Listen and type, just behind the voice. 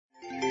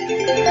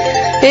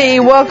Hey,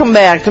 welcome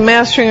back to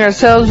Mastering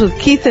Ourselves with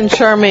Keith and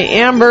Charmaine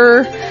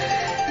Amber.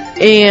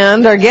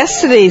 And our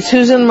guest today,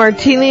 Susan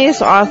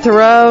Martinez,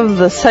 author of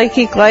The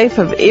Psychic Life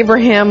of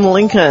Abraham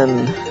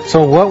Lincoln.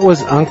 So what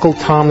was Uncle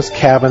Tom's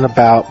Cabin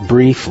about,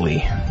 briefly?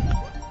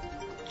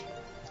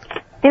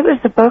 It was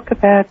a book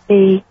about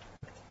the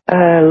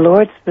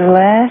lords of the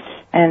lash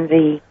and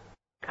the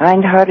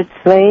kind-hearted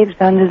slaves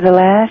under the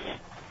lash.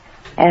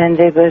 And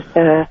it was,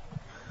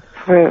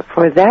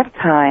 for that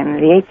time,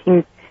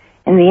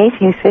 in the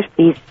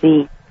 1850s,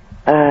 the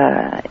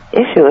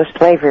issue of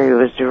slavery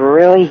was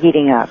really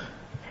heating up.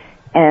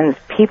 And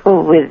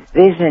people with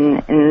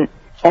vision in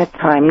that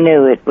time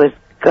knew it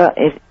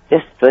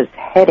just was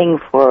heading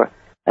for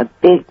a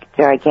big,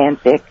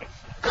 gigantic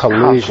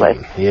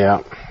collision. conflict.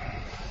 Yeah.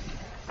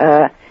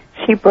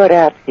 She brought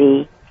out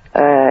the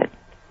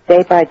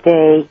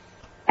day-by-day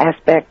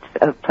aspects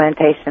of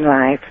plantation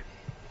life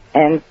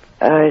and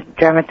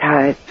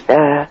dramatized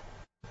the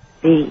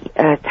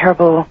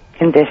terrible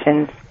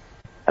conditions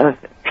of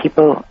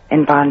people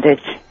in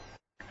bondage.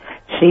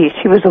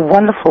 She was a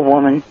wonderful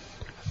woman.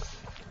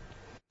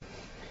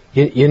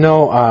 You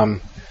know,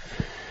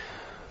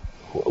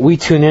 we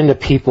tune into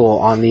people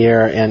on the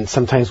air, and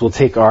sometimes we'll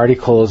take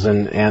articles,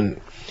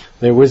 and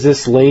there was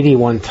this lady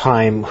one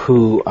time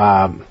who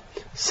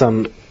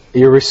some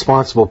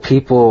irresponsible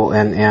people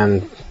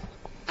and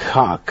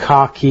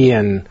cocky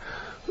and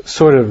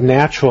sort of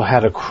natural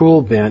had a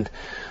cruel bent.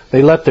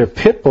 They let their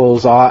pit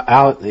bulls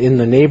out in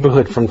the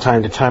neighborhood from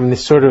time to time, and they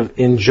sort of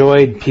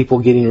enjoyed people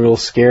getting real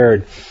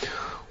scared.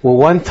 Well,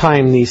 one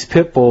time these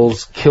pit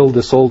bulls killed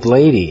this old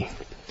lady,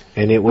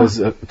 and it was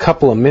a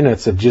couple of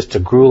minutes of just a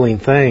grueling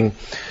thing.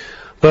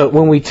 But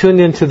when we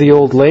tuned into the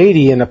old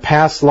lady, in a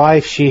past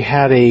life she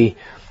had a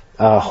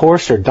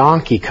horse or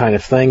donkey kind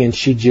of thing, and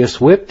she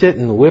just whipped it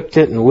and whipped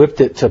it and whipped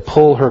it to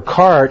pull her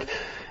cart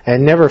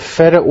and never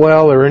fed it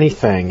well or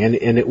anything. And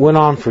it went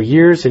on for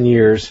years and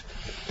years.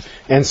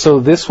 And so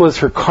this was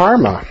her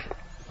karma.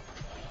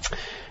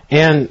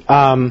 And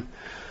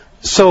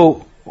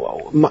so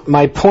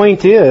my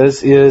point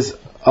is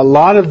a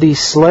lot of these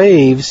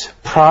slaves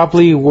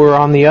probably were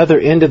on the other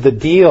end of the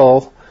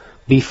deal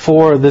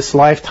before this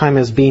lifetime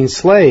as being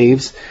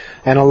slaves,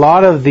 and a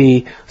lot of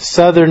the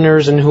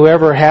Southerners and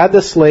whoever had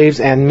the slaves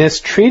and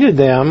mistreated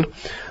them,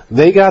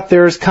 they got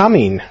theirs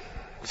coming.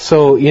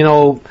 So, you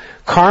know,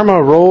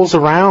 karma rolls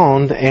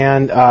around,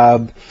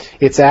 and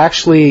it's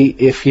actually,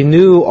 if you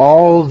knew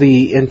all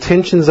the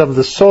intentions of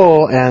the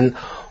soul and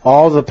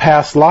all the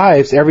past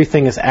lives,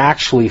 everything is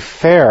actually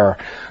fair.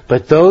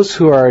 But those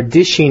who are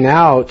dishing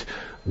out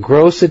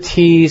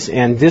grossities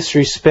and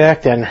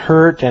disrespect and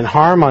hurt and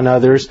harm on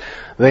others,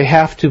 they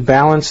have to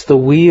balance the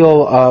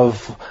wheel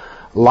of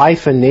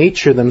life and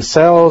nature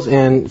themselves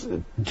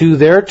and do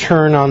their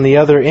turn on the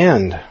other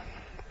end.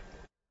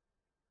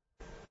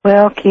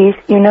 Well, Keith,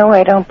 you know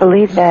I don't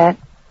believe that.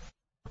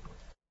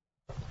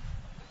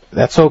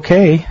 That's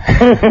okay.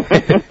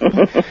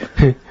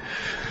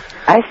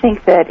 I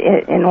think that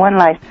in one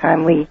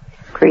lifetime we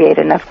create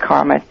enough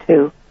karma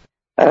to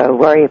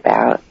worry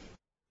about.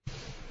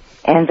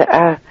 And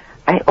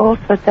I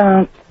also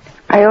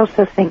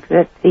think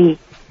that the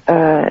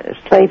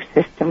slave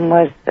system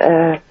was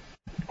a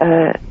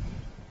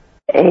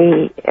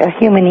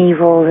human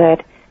evil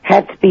that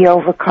had to be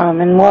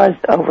overcome and was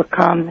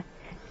overcome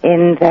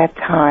in that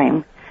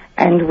time,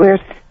 and we're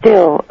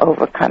still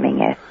overcoming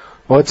it.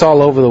 Well, it's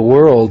all over the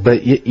world,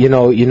 but you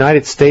know,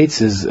 United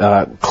States is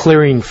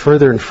clearing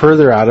further and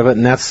further out of it,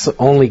 and that's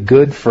only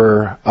good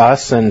for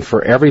us and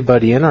for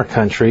everybody in our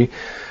country.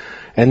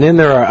 And then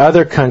there are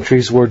other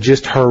countries where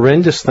just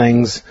horrendous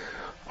things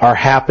are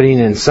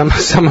happening, and some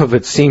of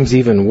it seems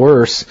even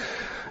worse.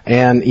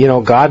 And you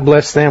know, God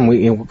bless them.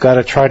 We've got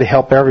to try to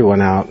help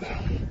everyone out.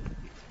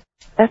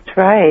 That's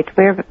right.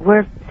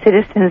 We're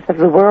citizens of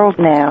the world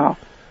now.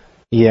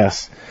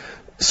 Yes.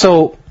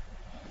 So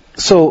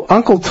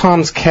Uncle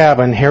Tom's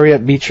Cabin,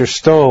 Harriet Beecher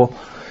Stowe,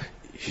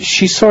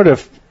 she sort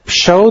of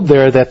showed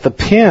there that the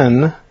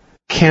pen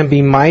can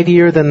be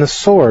mightier than the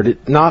sword.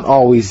 It not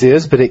always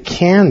is, but it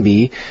can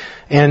be.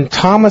 And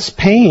Thomas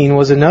Paine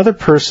was another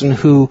person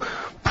who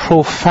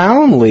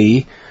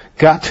profoundly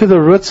got to the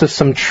roots of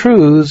some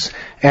truths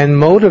and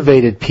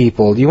motivated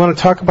people. Do you want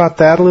to talk about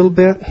that a little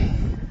bit?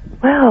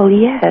 Well,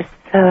 yes.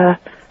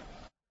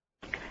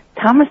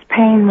 Thomas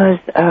Paine was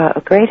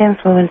a great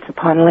influence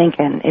upon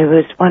Lincoln. It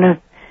was one of,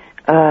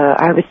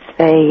 I would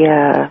say,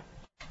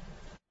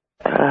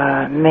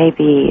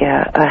 maybe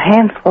a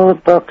handful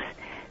of books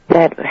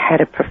that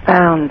had a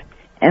profound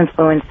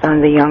influence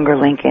on the younger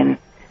Lincoln,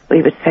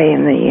 we would say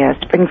in the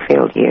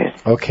Springfield years.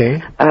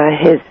 Okay.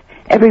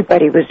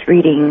 Everybody was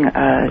reading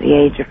The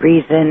Age of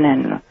Reason,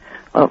 and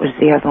what was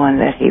the other one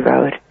that he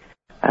wrote?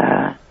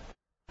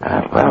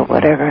 Well,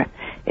 whatever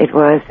it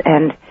was.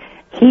 And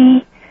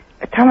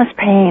Thomas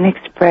Paine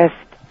expressed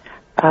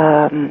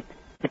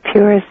the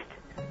purest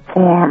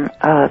form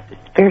of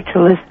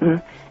spiritualism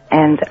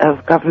and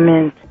of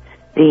government,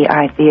 the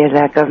idea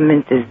that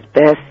government is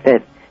best,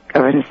 that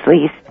governs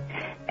least.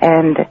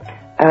 And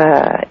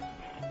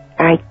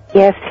I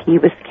yes, he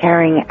was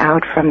carrying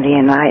out from the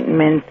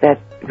Enlightenment that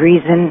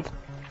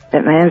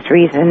man's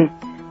reason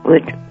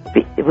would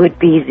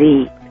be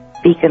the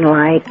beacon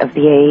light of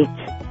the age,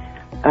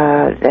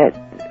 that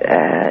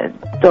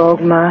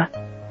dogma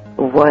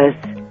was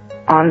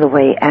on the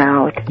way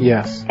out.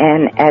 Yes.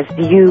 And as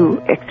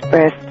you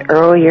expressed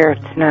earlier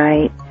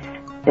tonight,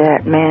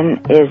 that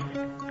man is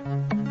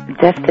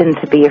destined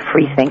to be a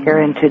free thinker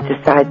and to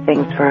decide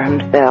things for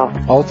himself.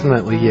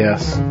 Ultimately,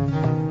 yes.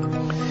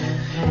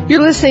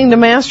 You're listening to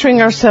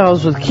Mastering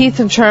Ourselves with Keith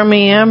and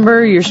Charmy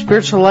Amber, your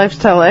spiritual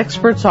lifestyle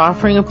experts,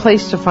 offering a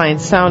place to find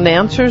sound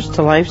answers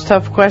to life's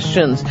tough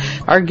questions.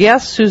 Our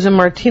guest, Susan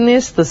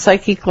Martinez, The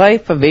Psychic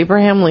Life of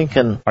Abraham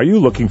Lincoln. Are you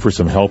looking for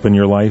some help in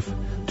your life?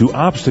 Do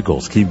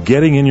obstacles keep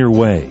getting in your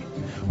way?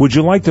 Would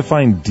you like to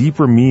find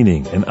deeper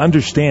meaning and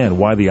understand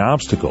why the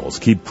obstacles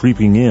keep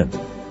creeping in?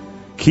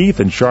 Keith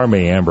and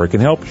Charmy Amber can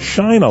help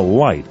shine a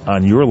light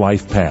on your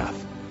life path.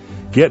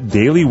 Get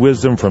daily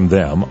wisdom from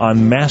them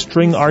on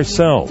Mastering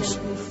Ourselves.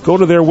 Go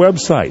to their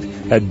website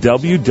at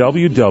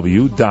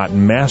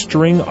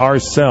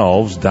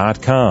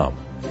www.masteringourselves.com.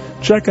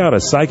 Check out A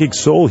Psychic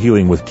Soul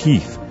Healing with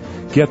Keith.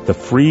 Get the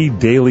free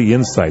daily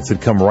insights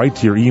that come right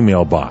to your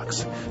email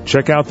box.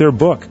 Check out their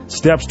book,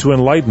 Steps to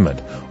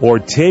Enlightenment, or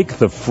take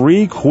the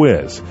free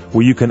quiz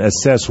where you can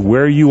assess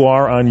where you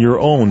are on your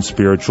own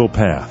spiritual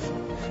path.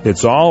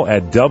 It's all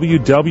at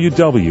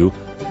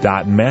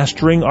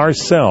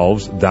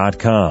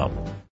www.masteringourselves.com.